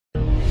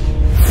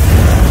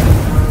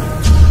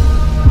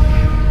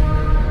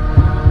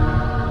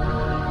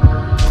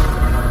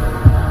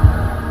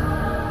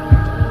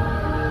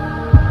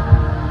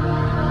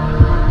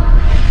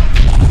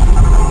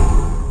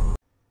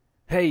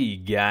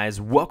guys,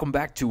 welcome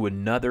back to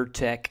another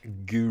Tech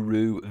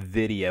Guru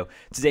video.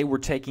 Today we're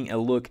taking a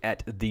look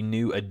at the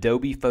new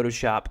Adobe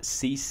Photoshop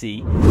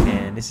CC,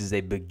 and this is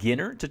a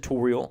beginner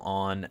tutorial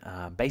on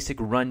basic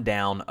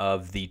rundown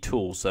of the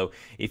tools. So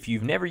if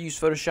you've never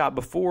used Photoshop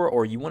before,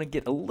 or you want to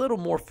get a little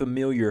more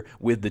familiar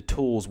with the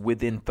tools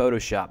within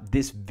Photoshop,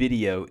 this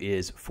video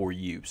is for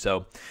you.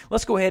 So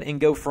let's go ahead and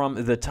go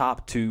from the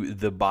top to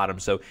the bottom.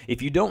 So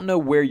if you don't know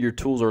where your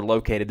tools are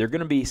located, they're going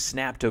to be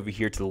snapped over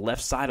here to the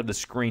left side of the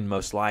screen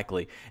most likely,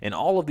 and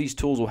all of these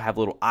tools will have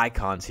little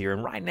icons here,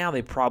 and right now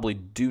they probably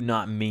do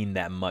not mean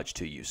that much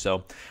to you.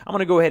 So I'm going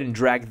to go ahead and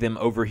drag them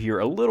over here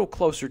a little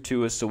closer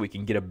to us so we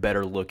can get a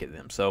better look at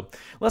them. So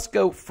let's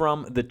go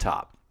from the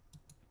top.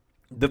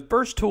 The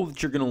first tool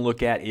that you're going to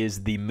look at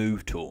is the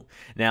Move tool.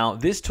 Now,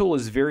 this tool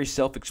is very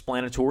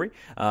self-explanatory.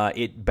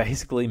 It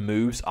basically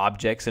moves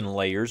objects and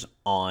layers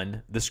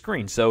on the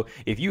screen. So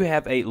if you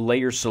have a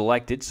layer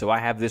selected, so I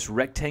have this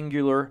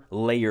rectangular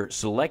layer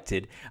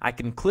selected, I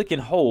can click and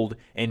hold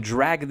and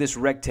drag this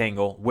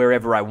rectangle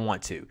wherever I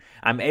want to.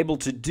 I'm able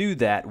to do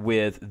that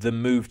with the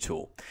Move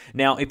tool.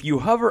 Now, if you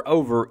hover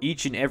over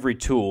each and every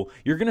tool,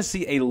 you're going to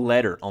see a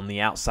letter on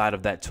the outside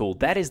of that tool.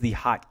 That is the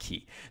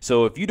hotkey.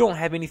 So if you don't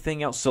have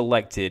anything else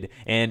selected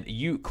and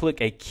you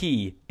click a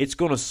key, it's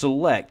going to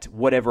select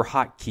whatever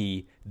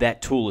hotkey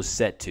that tool is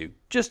set to.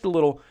 Just a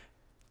little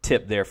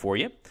tip there for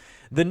you.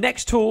 The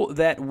next tool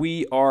that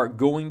we are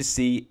going to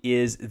see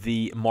is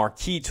the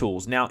marquee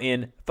tools. Now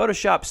in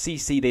Photoshop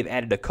CC, they've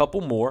added a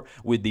couple more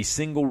with the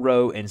single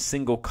row and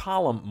single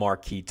column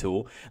marquee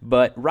tool,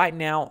 but right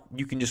now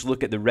you can just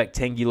look at the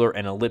rectangular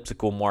and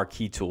elliptical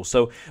marquee tool.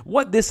 So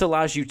what this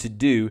allows you to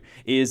do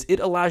is it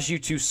allows you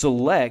to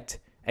select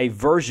a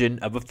version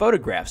of a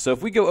photograph. So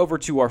if we go over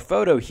to our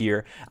photo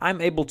here, I'm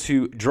able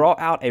to draw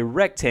out a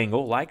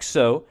rectangle like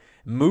so,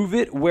 move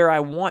it where I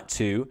want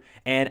to,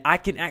 and I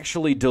can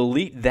actually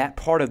delete that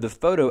part of the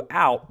photo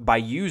out by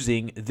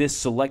using this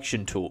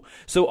selection tool.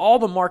 So all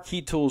the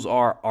marquee tools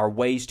are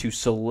ways to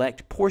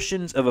select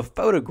portions of a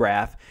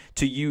photograph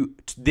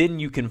then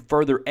you can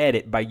further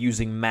edit by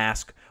using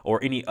mask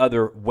or any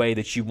other way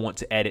that you want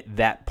to edit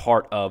that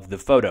part of the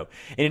photo.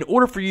 And in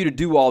order for you to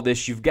do all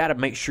this, you've got to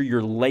make sure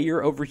your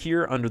layer over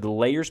here under the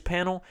layers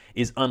panel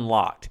is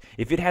unlocked.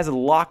 If it has a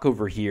lock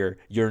over here,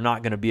 you're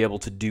not going to be able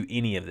to do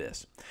any of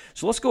this.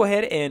 So let's go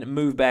ahead and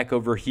move back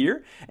over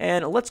here,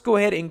 and let's go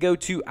ahead and go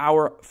to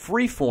our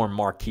freeform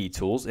marquee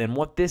tools. And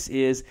what this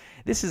is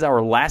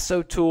our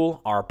lasso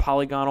tool, our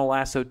polygonal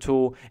lasso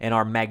tool, and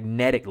our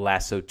magnetic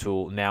lasso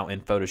tool now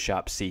in Photoshop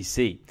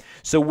CC.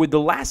 So with the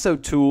lasso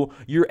tool,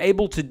 you're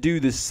able to do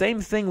the same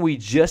thing we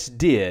just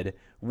did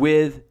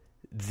with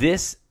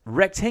this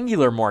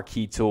rectangular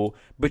marquee tool,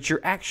 but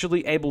you're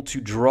actually able to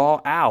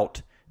draw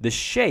out the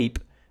shape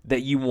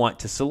that you want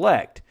to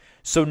select.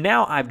 So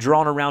now I've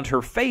drawn around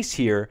her face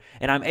here,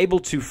 and I'm able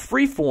to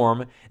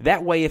freeform.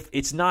 That way, if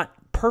it's not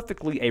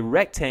perfectly a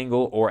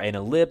rectangle or an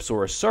ellipse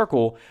or a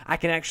circle, I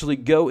can actually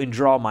go and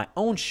draw my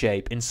own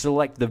shape and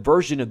select the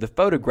version of the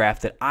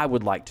photograph that I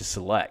would like to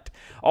select.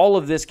 All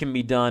of this can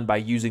be done by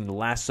using the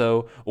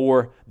lasso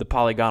or the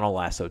polygonal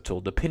lasso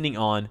tool, depending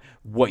on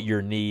what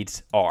your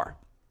needs are.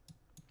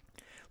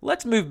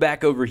 Let's move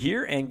back over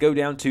here and go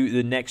down to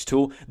the next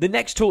tool. The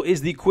next tool is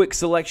the Quick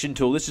Selection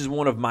tool. This is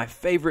one of my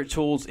favorite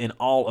tools in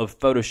all of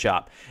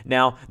Photoshop.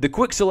 Now, the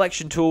Quick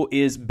Selection tool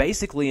is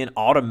basically an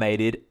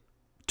automated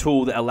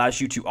tool that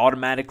allows you to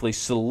automatically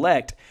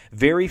select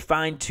very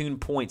fine-tuned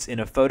points in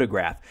a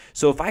photograph.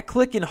 So if I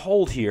click and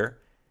hold here,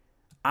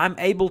 I'm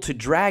able to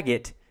drag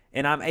it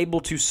and I'm able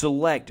to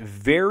select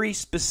very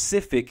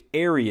specific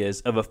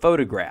areas of a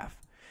photograph.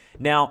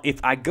 Now,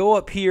 if I go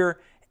up here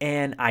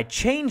and I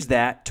change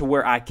that to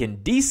where I can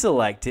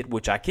deselect it,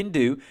 which I can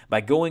do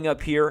by going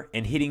up here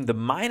and hitting the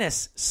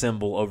minus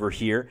symbol over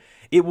here,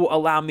 it will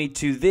allow me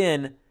to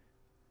then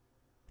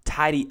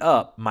tidy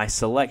up my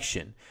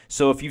selection.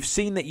 So if you've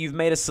seen that you've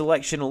made a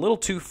selection a little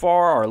too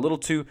far or a little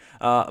too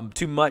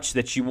much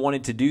that you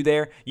wanted to do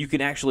there, you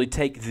can actually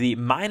take the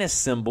minus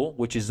symbol,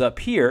 which is up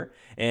here,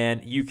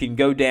 and you can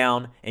go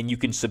down and you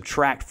can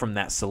subtract from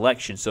that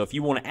selection. So if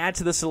you want to add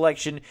to the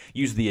selection,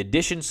 use the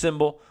addition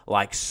symbol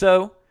like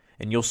so,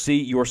 and you'll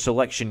see your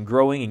selection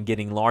growing and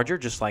getting larger,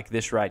 just like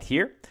this right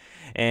here.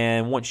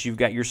 And once you've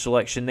got your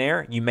selection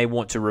there, you may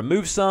want to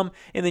remove some,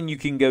 and then you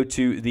can go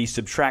to the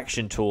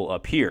subtraction tool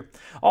up here.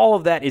 All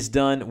of that is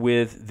done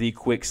with the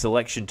Quick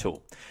Selection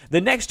tool.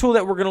 The next tool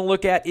that we're going to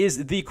look at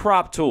is the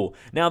Crop tool.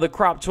 Now, the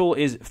Crop tool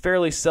is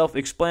fairly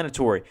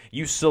self-explanatory.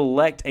 You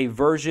select a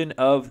version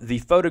of the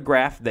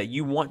photograph that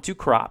you want to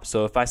crop.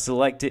 So if I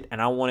select it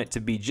and I want it to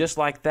be just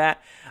like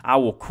that, I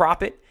will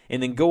crop it,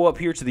 and then go up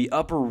here to the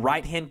upper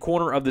right-hand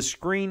corner of the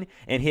screen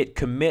and hit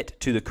Commit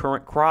to the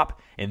current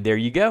crop, and there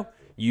you go.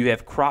 You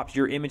have cropped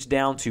your image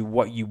down to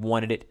what you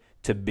wanted it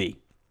to be.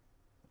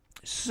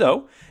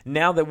 So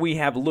now that we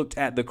have looked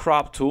at the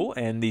crop tool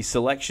and the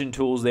selection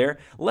tools there,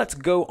 let's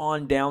go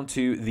on down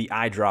to the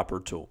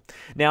eyedropper tool.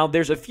 Now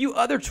there's a few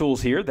other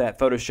tools here that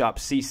Photoshop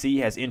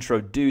CC has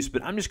introduced,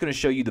 but I'm just going to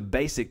show you the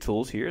basic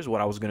tools. Here's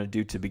what I was going to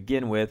do to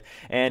begin with,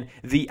 and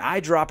the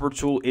eyedropper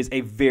tool is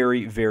a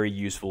very, very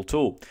useful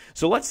tool.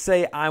 So let's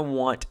say I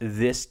want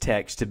this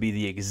text to be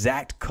the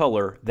exact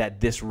color that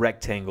this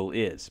rectangle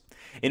is.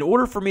 In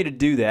order for me to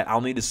do that,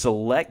 I'll need to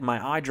select my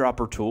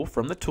eyedropper tool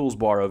from the tools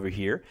bar over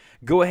here.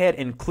 Go ahead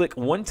and click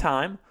one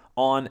time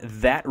on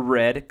that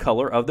red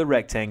color of the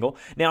rectangle.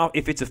 Now,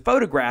 if it's a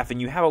photograph and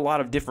you have a lot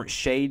of different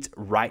shades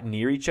right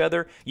near each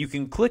other, you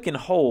can click and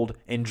hold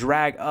and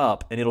drag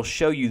up, and it'll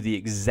show you the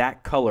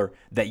exact color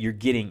that you're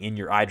getting in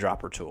your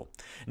eyedropper tool.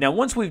 Now,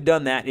 once we've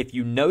done that, if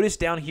you notice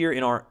down here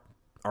in our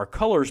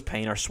colors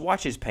pane, our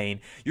swatches pane,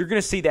 you're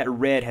going to see that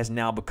red has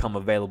now become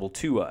available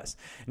to us.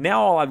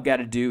 Now all I've got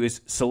to do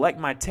is select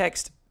my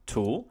text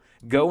tool,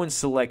 go and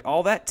select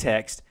all that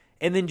text,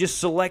 and then just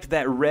select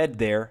that red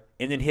there,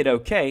 and then hit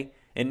OK.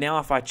 And now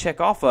if I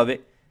check off of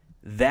it,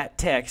 that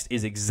text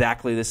is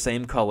exactly the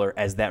same color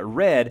as that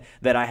red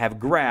that I have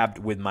grabbed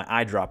with my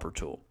eyedropper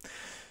tool.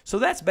 So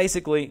that's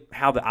basically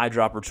how the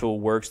eyedropper tool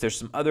works. There's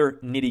some other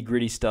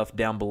nitty-gritty stuff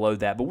down below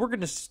that, but we're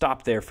going to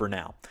stop there for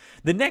now.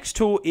 The next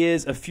tool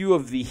is a few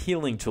of the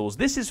healing tools.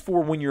 This is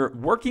for when you're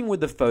working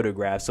with the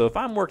photograph. So if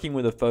I'm working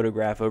with a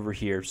photograph over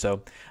here,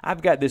 so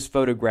I've got this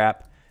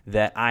photograph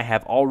that I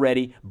have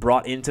already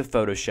brought into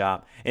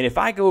Photoshop, and if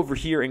I go over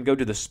here and go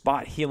to the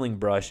spot healing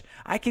brush,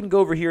 I can go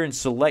over here and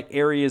select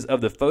areas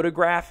of the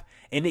photograph,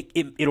 and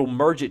it'll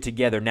merge it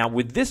together. Now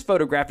with this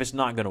photograph, it's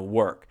not going to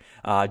work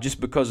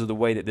just because of the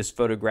way that this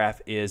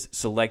photograph is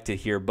selected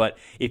here. But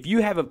if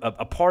you have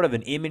a part of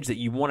an image that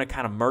you want to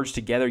kind of merge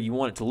together, you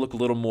want it to look a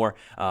little more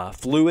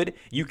fluid,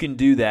 you can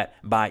do that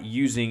by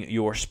using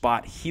your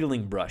spot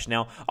healing brush.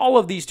 Now all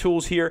of these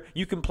tools here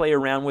you can play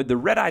around with. The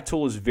red eye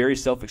tool is very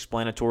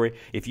self-explanatory.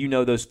 If you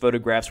know those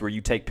photographs where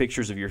you take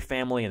pictures of your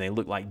family and they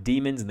look like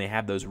demons and they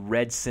have those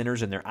red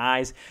centers in their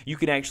eyes, you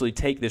can actually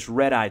take this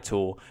red eye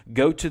tool,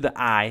 go to the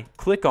eye,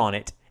 click on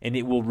it, and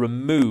it will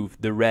remove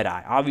the red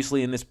eye.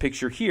 Obviously in this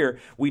picture here,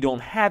 we don't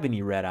have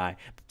any red eye,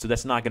 so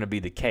that's not going to be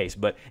the case,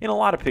 but in a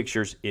lot of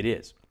pictures it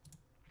is.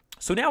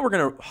 So now we're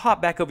going to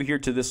hop back over here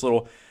to this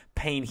little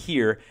pane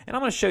here, and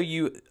I'm going to show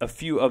you a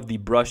few of the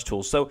brush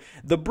tools. So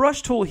the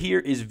brush tool here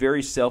is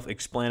very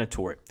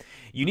self-explanatory.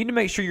 You need to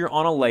make sure you're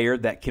on a layer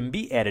that can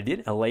be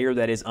edited, a layer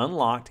that is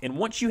unlocked, and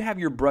once you have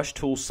your brush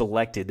tool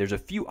selected, there's a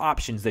few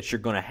options that you're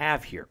going to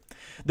have here.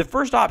 The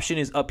first option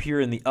is up here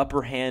in the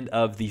upper hand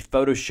of the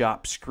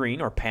Photoshop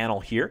screen or panel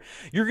here.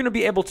 You're going to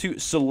be able to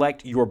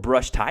select your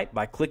brush type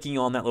by clicking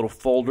on that little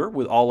folder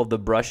with all of the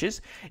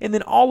brushes, and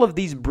then all of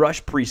these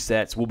brush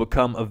presets will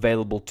become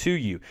available to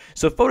you.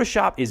 So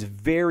Photoshop is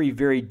very,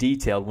 very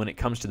detailed when it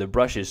comes to the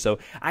brushes. So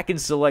I can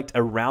select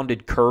a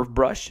rounded curve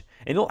brush,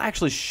 and it'll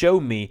actually show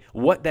me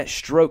what that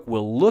stroke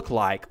will look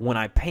like when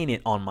I paint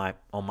it on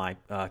my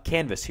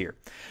canvas here.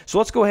 So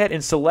let's go ahead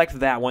and select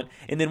that one,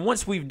 and then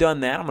once we've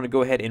done that, I'm going to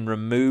go ahead and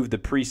remove the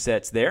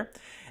presets there.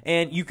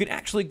 And you can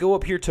actually go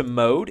up here to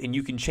mode, and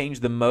you can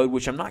change the mode,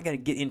 which I'm not going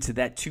to get into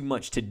that too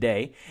much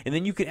today. And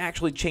then you can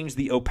actually change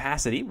the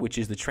opacity, which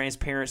is the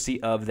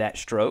transparency of that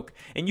stroke.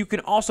 And you can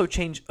also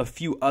change a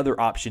few other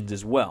options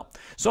as well.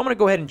 So I'm going to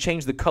go ahead and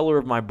change the color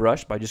of my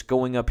brush by just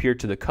going up here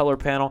to the color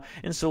panel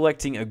and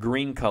selecting a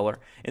green color.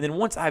 And then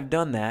once I've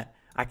done that,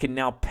 I can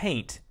now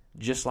paint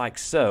just like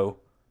so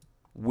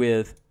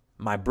with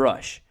my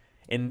brush.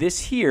 And this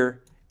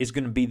here is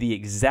going to be the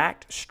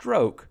exact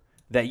stroke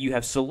that you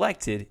have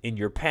selected in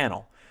your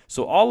panel.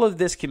 So all of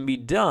this can be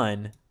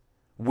done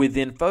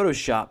within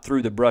Photoshop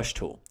through the brush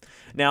tool.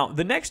 Now,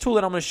 the next tool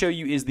that I'm going to show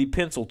you is the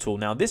pencil tool.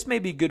 Now, this may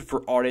be good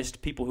for artists,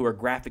 people who are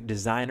graphic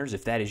designers.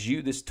 If that is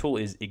you, this tool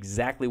is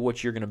exactly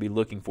what you're going to be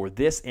looking for,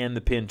 this and the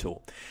pen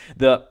tool.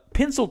 The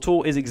pencil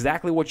tool is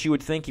exactly what you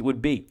would think it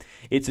would be.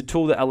 It's a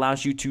tool that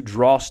allows you to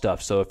draw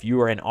stuff. So if you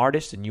are an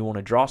artist and you want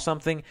to draw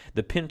something,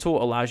 the pen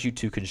tool allows you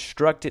to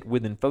construct it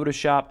within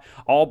Photoshop,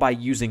 all by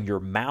using your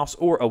mouse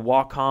or a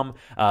Wacom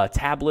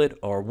tablet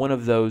or one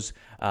of those,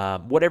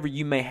 whatever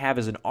you may have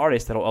as an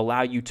artist that will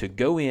allow you to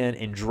go in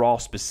and draw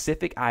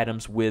specific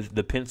items with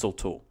the pencil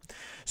tool.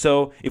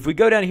 So if we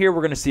go down here,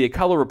 we're going to see a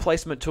color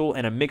replacement tool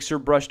and a mixer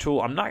brush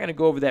tool. I'm not going to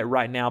go over that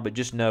right now, but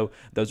just know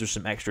those are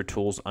some extra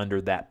tools under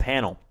that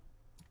panel.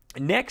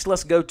 Next,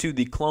 let's go to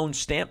the clone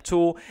stamp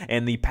tool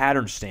and the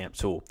pattern stamp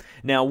tool.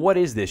 Now, what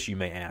is this, you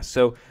may ask?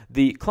 So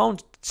the clone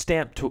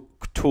stamp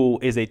tool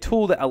is a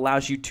tool that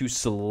allows you to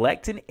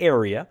select an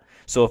area.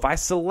 So if I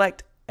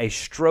select a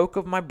stroke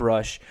of my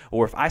brush,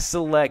 or if I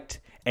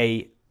select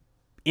a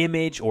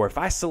image, or if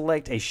I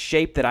select a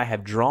shape that I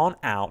have drawn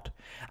out,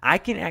 I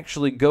can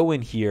actually go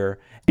in here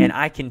and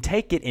I can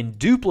take it and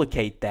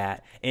duplicate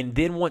that, and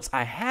then once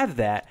I have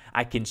that,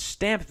 I can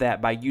stamp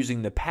that by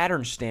using the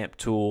pattern stamp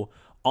tool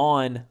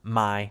on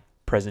my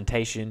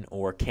presentation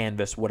or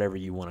canvas, whatever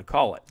you want to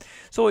call it.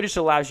 So it just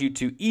allows you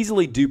to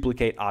easily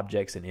duplicate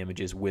objects and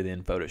images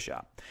within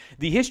Photoshop.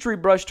 The History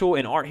Brush Tool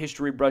and Art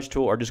History Brush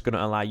Tool are just going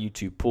to allow you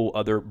to pull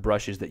other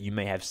brushes that you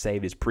may have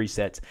saved as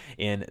presets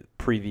in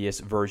previous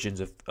versions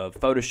of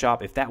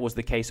Photoshop, if that was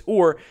the case,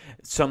 or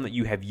some that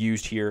you have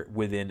used here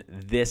within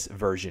this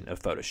version of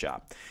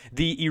Photoshop.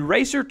 The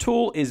Eraser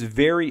Tool is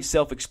very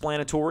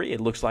self-explanatory.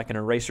 It looks like an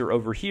eraser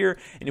over here,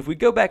 and if we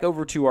go back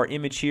over to our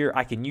image here,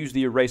 I can use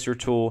the Eraser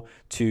Tool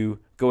to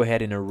go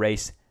ahead and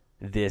erase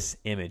this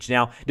image.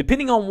 Now,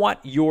 depending on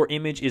what your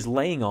image is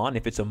laying on,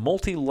 if it's a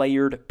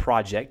multi-layered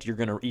project, you're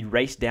going to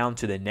erase down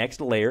to the next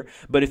layer.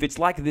 But if it's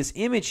like this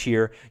image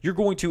here, you're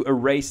going to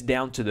erase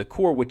down to the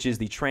core, which is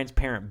the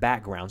transparent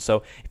background.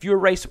 So if you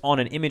erase on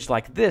an image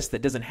like this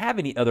that doesn't have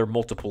any other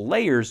multiple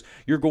layers,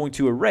 you're going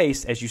to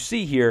erase, as you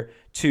see here,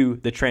 to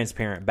the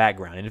transparent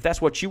background. And if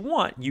that's what you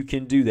want, you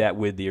can do that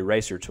with the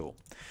Eraser Tool.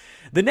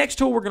 The next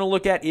tool we're going to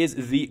look at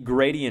is the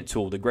Gradient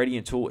Tool. The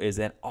Gradient Tool is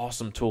an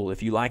awesome tool.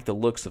 If you like the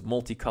looks of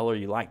multicolor,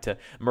 you like to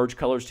merge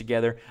colors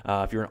together,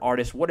 if you're an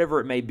artist, whatever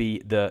it may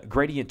be, the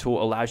Gradient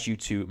Tool allows you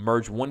to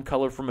merge one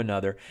color from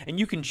another, and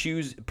you can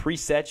choose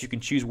presets, you can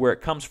choose where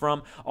it comes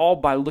from, all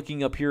by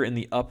looking up here in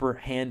the upper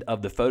hand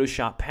of the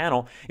Photoshop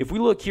panel. If we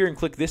look here and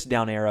click this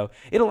down arrow,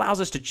 it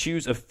allows us to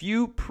choose a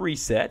few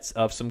presets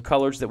of some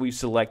colors that we've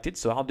selected.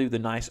 So I'll do the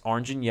nice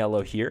orange and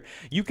yellow here.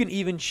 You can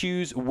even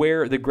choose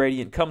where the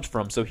gradient comes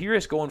from. So here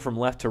it's going from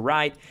left to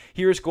right.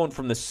 Here it's going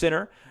from the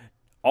center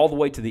all the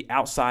way to the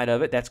outside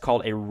of it. That's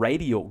called a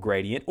radial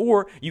gradient.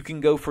 Or you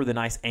can go for the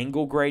nice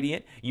angle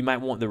gradient. You might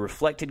want the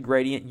reflected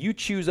gradient. You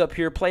choose up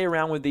here, play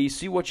around with these,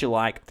 see what you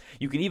like.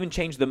 You can even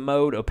change the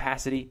mode,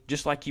 opacity,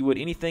 just like you would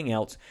anything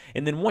else.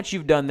 And then once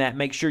you've done that,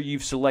 make sure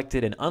you've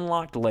selected an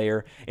unlocked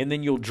layer, and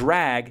then you'll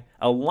drag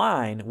a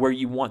line where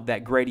you want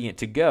that gradient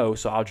to go.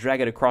 So I'll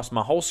drag it across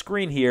my whole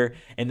screen here,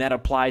 and that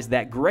applies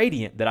that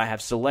gradient that I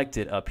have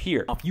selected up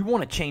here. If you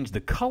want to change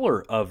the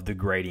color of the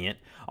gradient,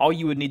 all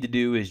you would need to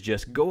do is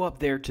just go up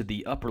there to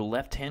the upper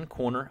left-hand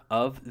corner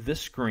of the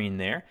screen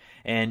there,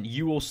 and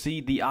you will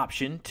see the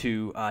option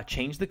to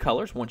change the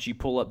colors. Once you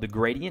pull up the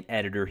gradient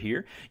editor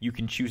here, you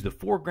can choose the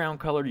foreground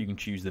color, you can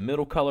choose the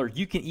middle color,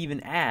 you can even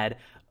add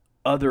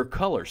other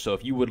colors. So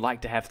if you would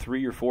like to have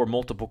 3 or 4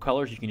 multiple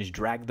colors, you can just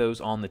drag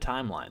those on the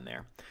timeline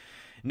there.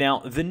 Now,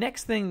 the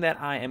next thing that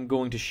I am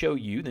going to show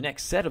you, the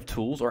next set of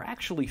tools, are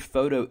actually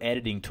photo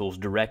editing tools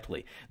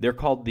directly. They're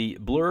called the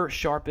Blur,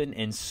 Sharpen,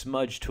 and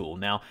Smudge tool.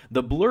 Now,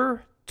 the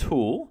Blur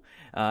tool,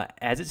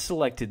 as it's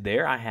selected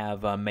there, I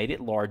have made it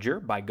larger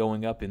by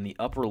going up in the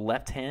upper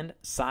left-hand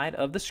side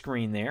of the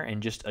screen there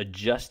and just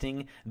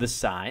adjusting the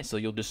size. So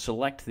you'll just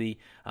select the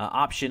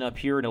option up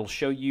here, and it'll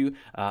show you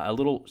a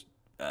little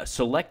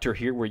selector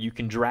here where you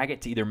can drag it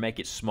to either make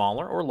it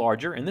smaller or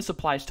larger, and this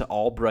applies to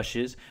all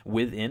brushes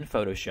within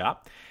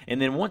Photoshop.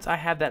 And then once I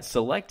have that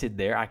selected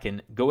there, I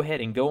can go ahead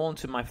and go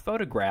onto my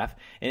photograph,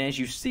 and as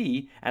you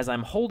see, as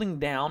I'm holding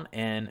down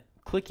and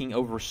clicking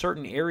over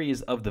certain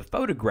areas of the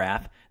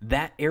photograph,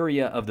 that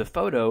area of the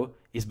photo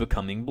is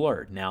becoming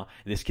blurred. Now,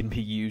 this can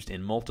be used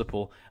in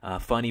multiple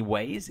funny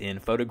ways in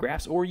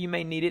photographs, or you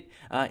may need it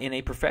in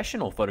a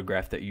professional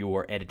photograph that you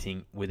are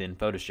editing within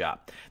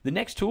Photoshop. The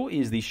next tool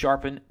is the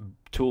Sharpen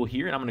tool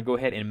here, and I'm going to go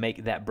ahead and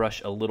make that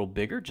brush a little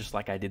bigger, just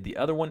like I did the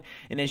other one.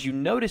 And as you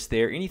notice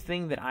there,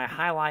 anything that I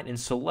highlight and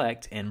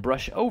select and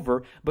brush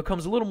over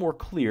becomes a little more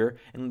clear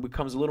and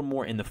becomes a little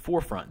more in the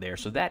forefront there.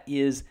 So that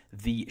is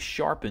the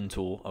Sharpen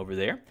tool over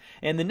there.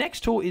 And the next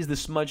tool is the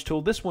Smudge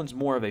tool. This one's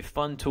more of a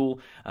fun tool.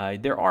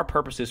 There are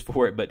purposes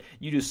for it, but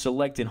you just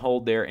select and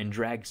hold there and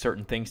drag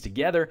certain things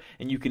together,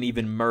 and you can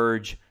even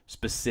merge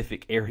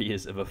specific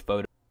areas of a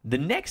photo. The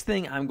next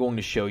thing I'm going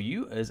to show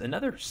you is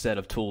another set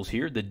of tools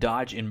here, the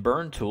Dodge and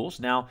Burn tools.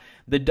 Now,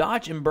 the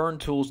Dodge and Burn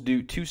tools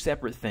do 2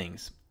 separate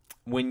things.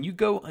 When you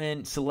go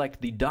and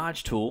select the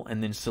Dodge tool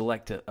and then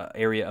select an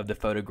area of the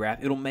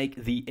photograph, it'll make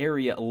the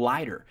area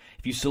lighter.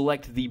 If you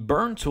select the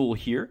Burn tool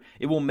here,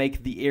 it will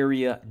make the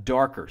area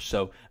darker.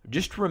 So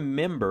just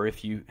remember,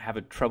 if you have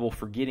a trouble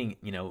forgetting,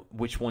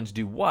 which ones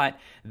do what,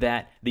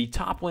 that the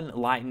top one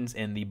lightens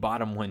and the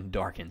bottom one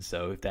darkens.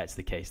 So if that's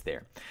the case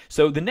there.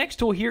 So the next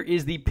tool here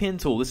is the Pen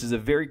tool. This is a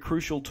very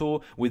crucial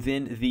tool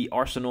within the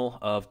arsenal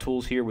of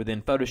tools here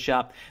within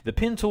Photoshop. The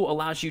Pen tool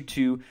allows you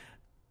to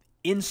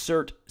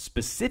insert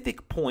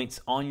specific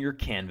points on your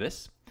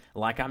canvas,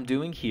 like I'm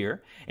doing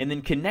here, and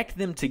then connect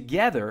them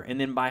together, and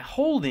then by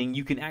holding,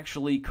 you can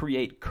actually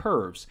create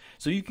curves.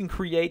 So you can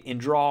create and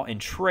draw and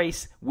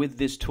trace with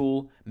this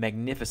tool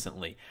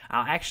magnificently.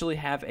 I'll actually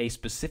have a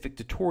specific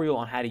tutorial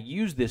on how to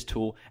use this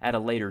tool at a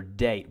later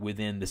date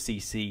within the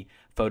CC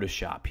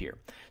Photoshop here.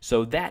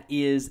 So that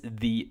is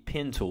the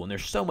Pen tool, and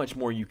there's so much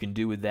more you can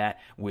do with that,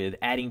 with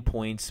adding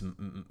points,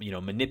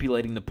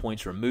 manipulating the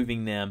points,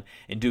 removing them,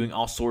 and doing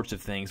all sorts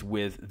of things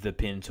with the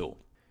Pen tool.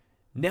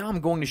 Now I'm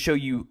going to show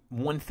you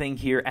one thing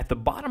here. At the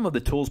bottom of the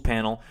Tools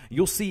panel,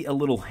 you'll see a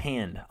little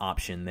hand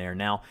option there.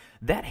 Now,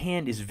 that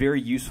hand is very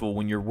useful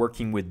when you're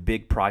working with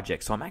big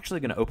projects. So I'm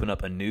actually going to open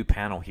up a new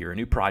panel here, a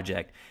new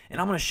project,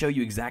 and I'm going to show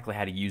you exactly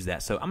how to use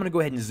that. So I'm going to go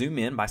ahead and zoom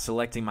in by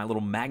selecting my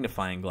little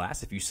magnifying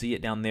glass. If you see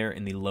it down there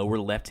in the lower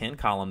left-hand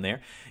column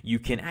there, you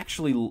can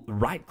actually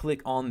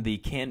right-click on the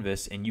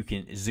canvas and you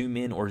can zoom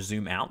in or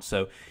zoom out.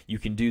 So you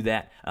can do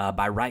that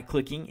by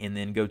right-clicking and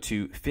then go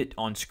to Fit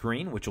on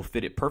Screen, which will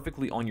fit it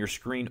perfectly on your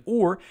screen,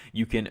 or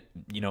you can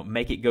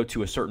make it go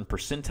to a certain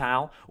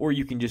percentile, or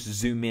you can just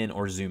zoom in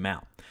or zoom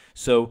out.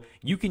 So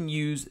you can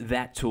use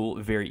that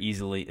tool very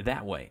easily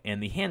that way,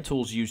 and the hand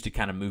tool is used to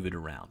kind of move it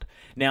around.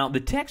 Now the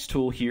text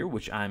tool here,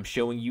 which I'm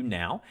showing you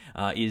now,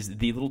 is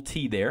the little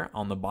T there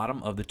on the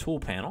bottom of the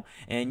tool panel,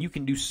 and you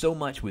can do so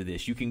much with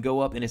this. You can go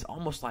up and it's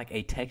almost like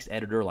a text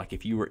editor, like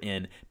if you were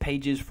in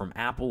Pages from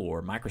Apple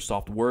or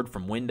Microsoft Word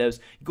from Windows.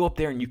 You go up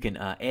there and you can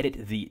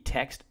edit the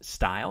text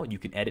style. You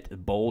can edit the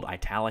bold,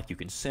 italic, you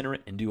can center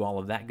it and do all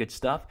of that good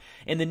stuff.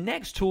 And the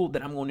next tool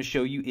that I'm going to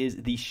show you is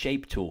the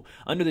shape tool.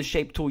 Under the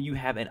shape tool, you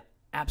have an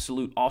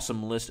absolute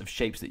awesome list of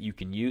shapes that you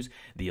can use.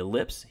 The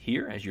ellipse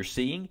here, as you're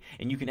seeing,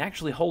 and you can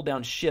actually hold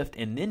down Shift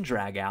and then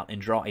drag out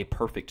and draw a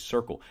perfect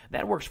circle.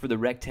 That works for the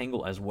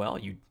rectangle as well.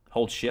 You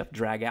hold Shift,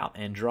 drag out,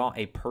 and draw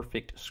a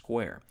perfect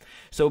square.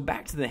 So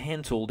back to the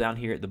hand tool down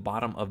here at the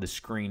bottom of the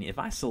screen. If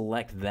I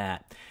select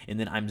that, and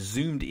then I'm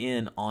zoomed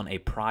in on a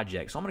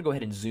project, so I'm going to go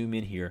ahead and zoom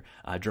in here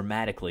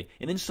dramatically,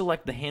 and then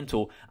select the hand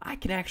tool, I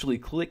can actually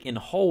click and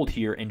hold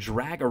here and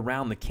drag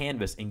around the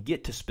canvas and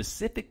get to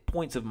specific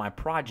points of my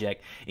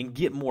project and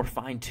get more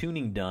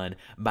fine-tuning done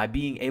by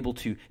being able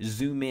to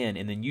zoom in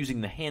and then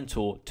using the hand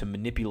tool to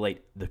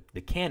manipulate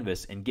the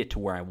canvas and get to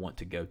where I want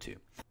to go to.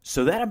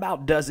 So that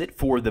about does it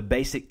for the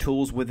basic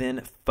tools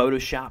within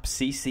Photoshop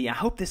CC. I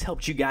hope this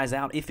helped you guys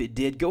out. If it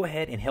did, go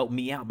ahead and help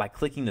me out by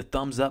clicking the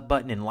thumbs up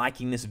button and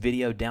liking this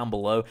video down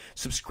below.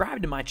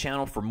 Subscribe to my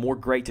channel for more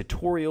great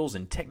tutorials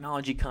and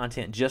technology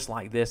content just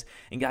like this.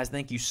 And guys,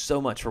 thank you so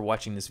much for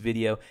watching this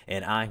video,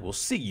 and I will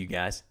see you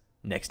guys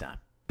next time.